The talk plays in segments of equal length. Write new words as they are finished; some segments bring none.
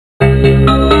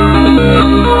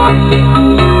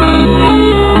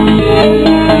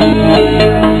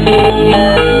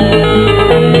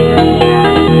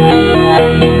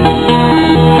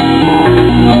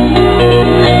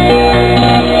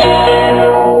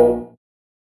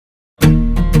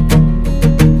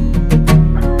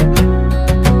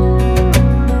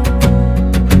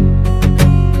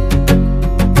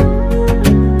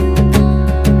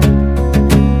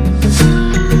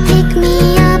Pick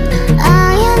me up,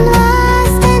 I am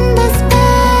lost in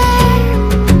despair.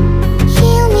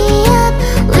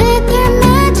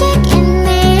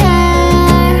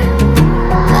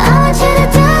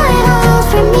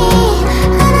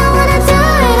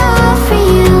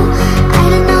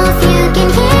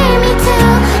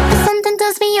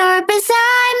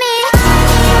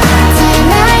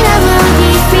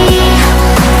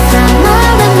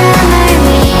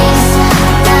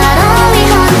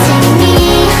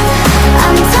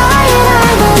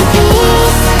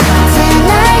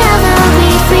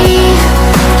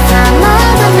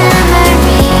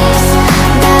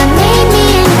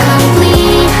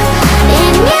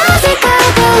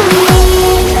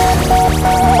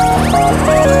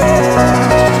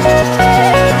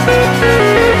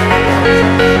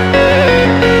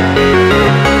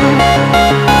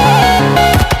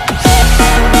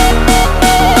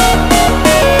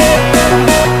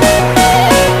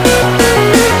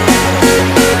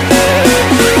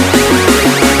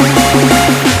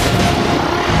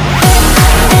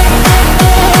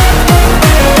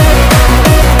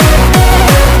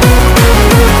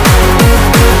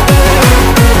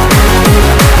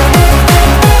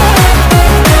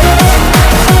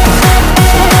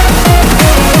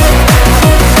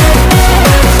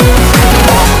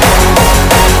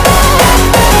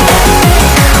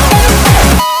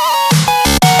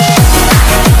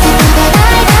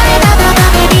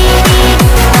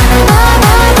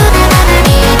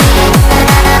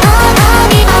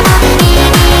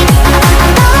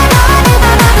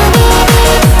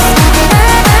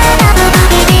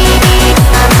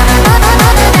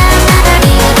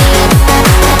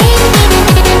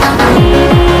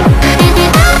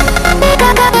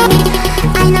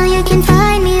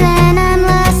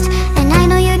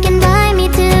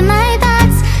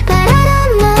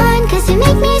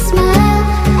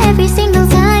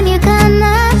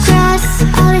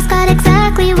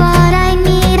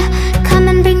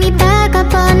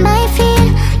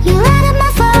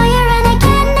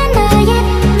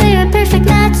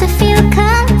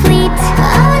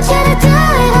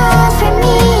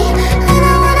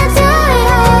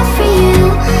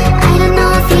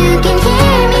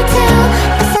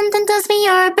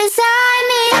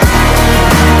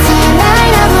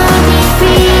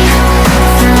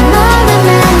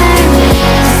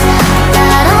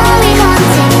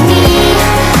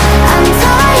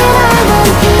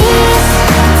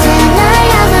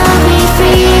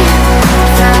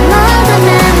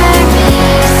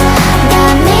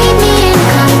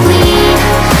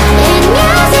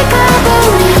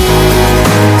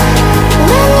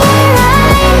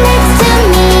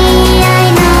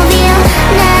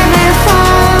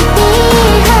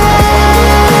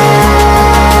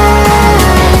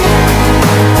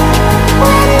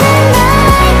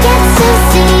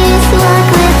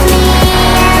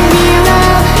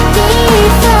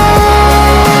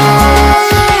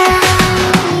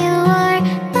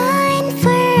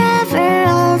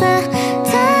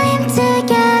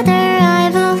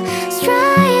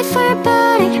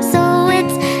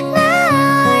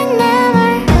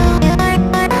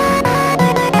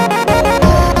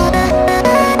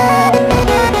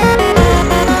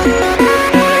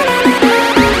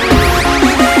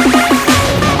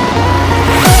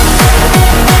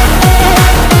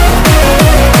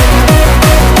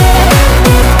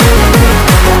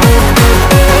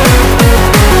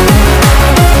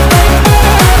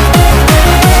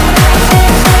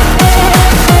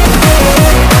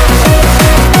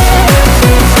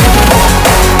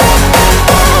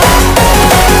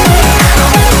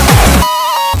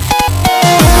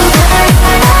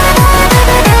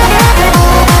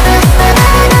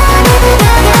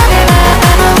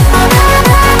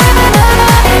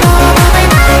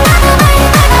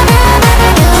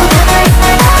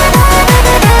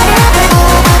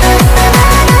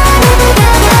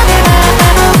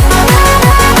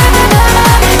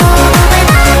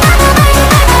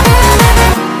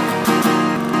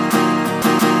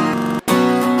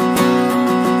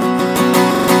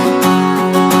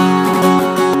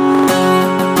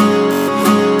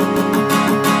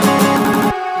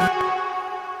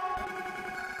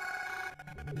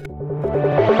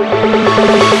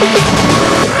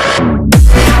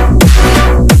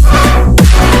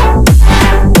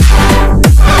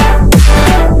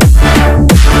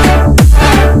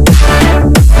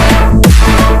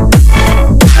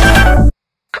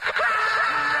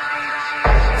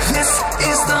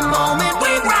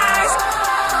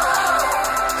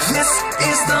 This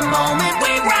is the moment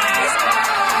we rise.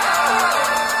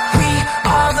 We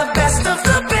are the best of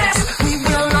the best. We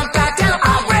will not back down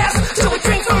our rest till we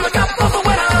drink from the cup of the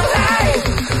winner. Hey,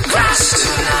 crash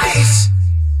tonight.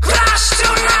 Crash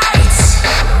tonight.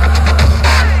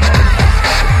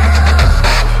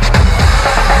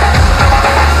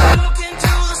 Look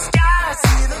into the sky,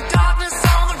 see the darkness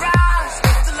on the rise.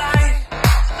 With the light,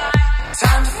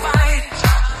 time to fight.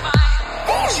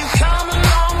 Won't you come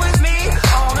along with me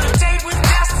on a date with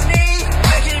destiny?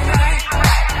 Make it right.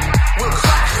 We'll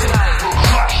crash tonight. We'll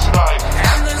crash tonight.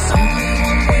 And there's only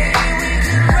one way we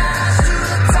can rise to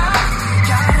the top.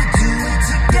 Gotta do it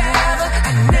together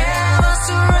and never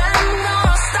surrender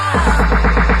or stop.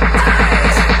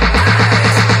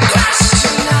 Crash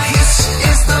tonight. This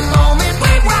is the moment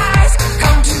we rise.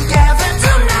 Come together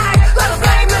tonight. Let a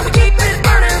flame and we keep it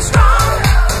burning strong.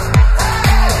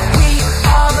 We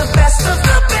are the best of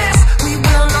the best. We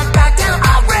will not back down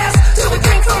our rest till we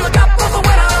drink from the cup of the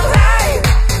winner. Hey,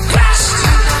 crash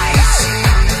tonight.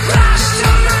 Crash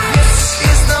tonight. This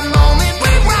is the moment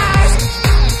we rise.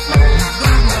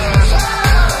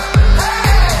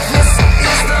 This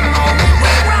is the moment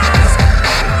we rise.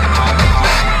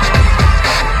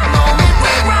 Moment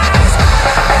we rise.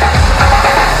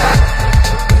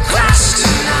 Crash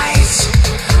tonight.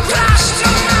 Crash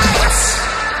tonight.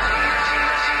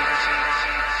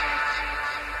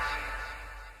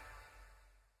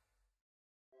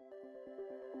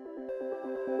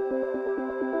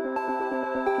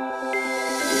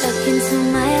 Look into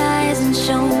my eyes and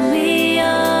show me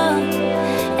your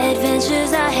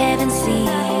adventures I haven't seen.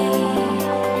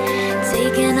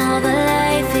 Taking all the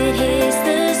life, it hits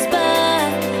the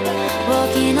spot.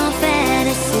 Walking on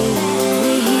fantasy.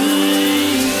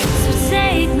 So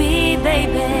take me,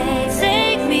 baby,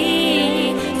 take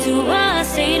me to a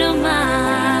state of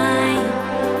mind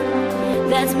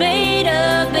that's made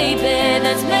of, baby,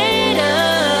 that's made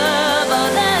of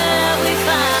all that we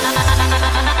find.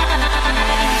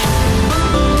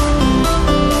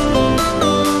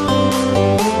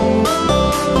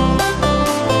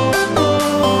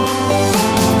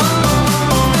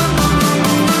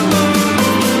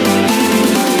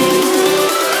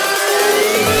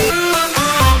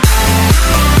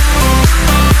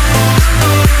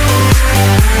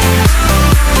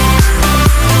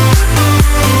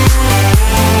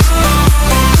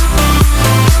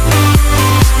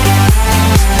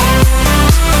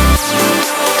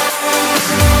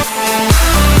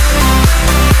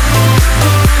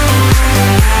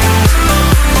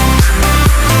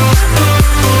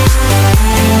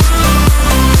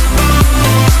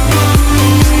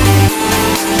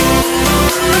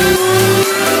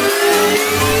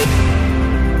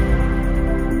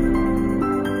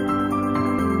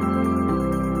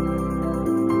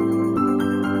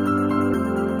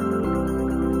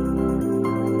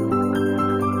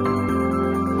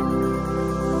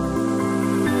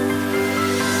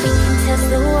 Test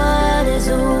the waters,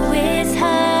 oh it's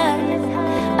hard.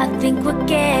 I think we're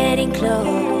getting close.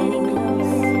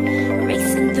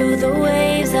 Racing through the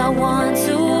waves, I want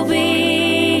to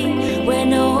be where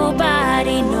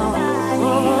nobody knows.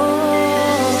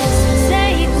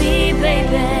 Take me,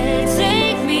 baby,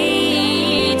 take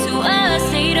me to a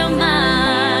state of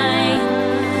mind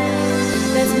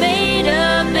that's made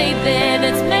of, baby,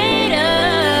 that's made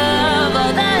of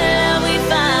all that we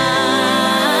find.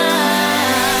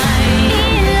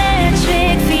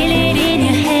 Electric, feel it in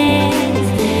your hands.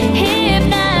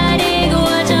 Hypnotic,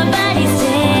 watch your body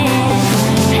stand.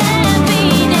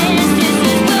 Happiness is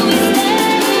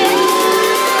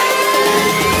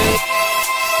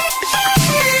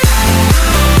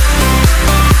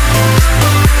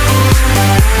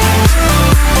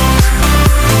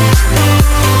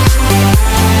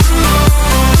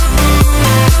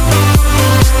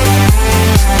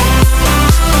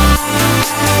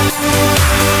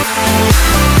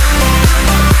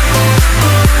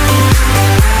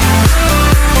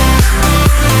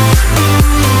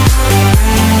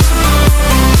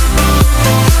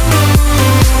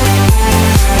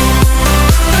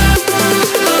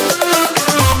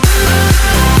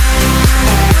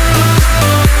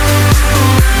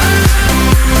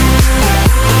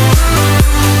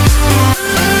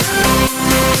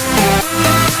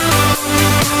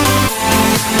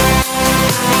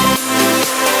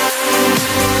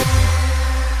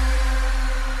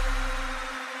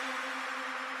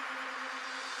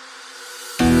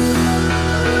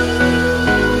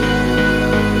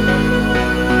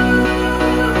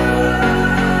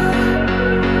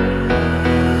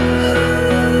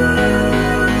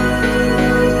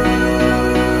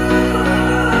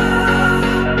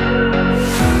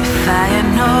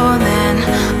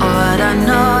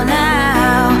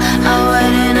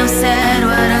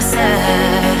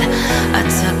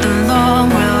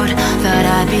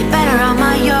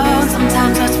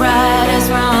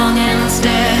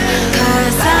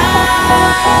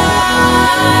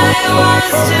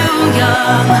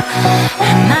young,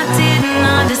 and I didn't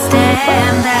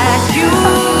understand that you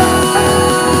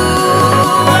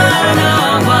were the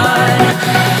one.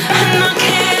 And I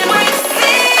can't wait to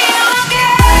see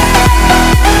you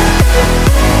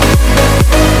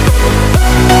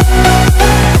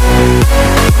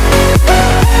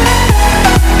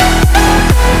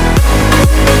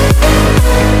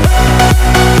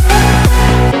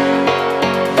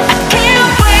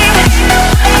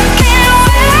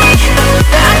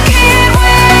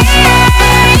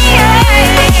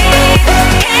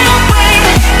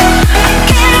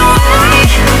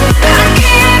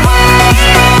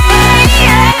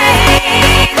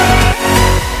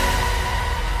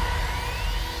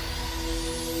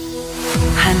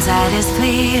hindsight is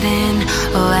fleeting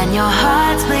when your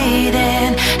heart's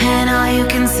bleeding and all you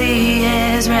can see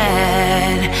is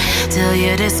red, till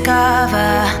you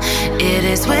discover it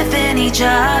is within each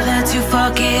other to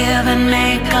forgive and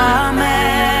make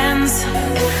amends.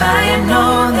 If I had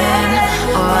known then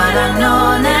what I know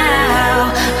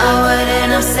now, I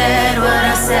wouldn't have said what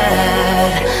I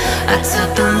said. I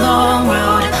took the long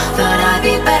road, thought I'd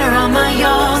be better on my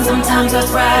own. Sometimes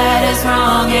what's right is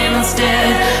wrong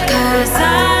instead, 'cause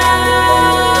I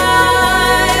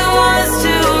was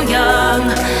too young,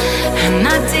 and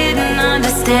I didn't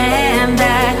understand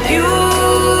that you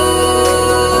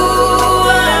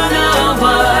were the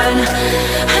one.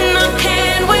 And I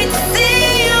can't wait to see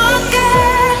you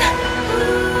again.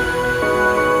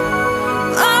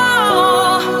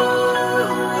 Oh,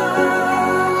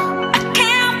 I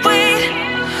can't wait,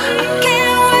 I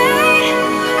can't wait,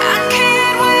 I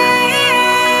can't wait,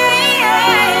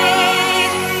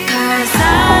 'cause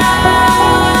I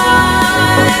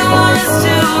was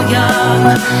too young,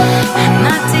 and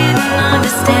I didn't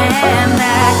understand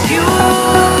that you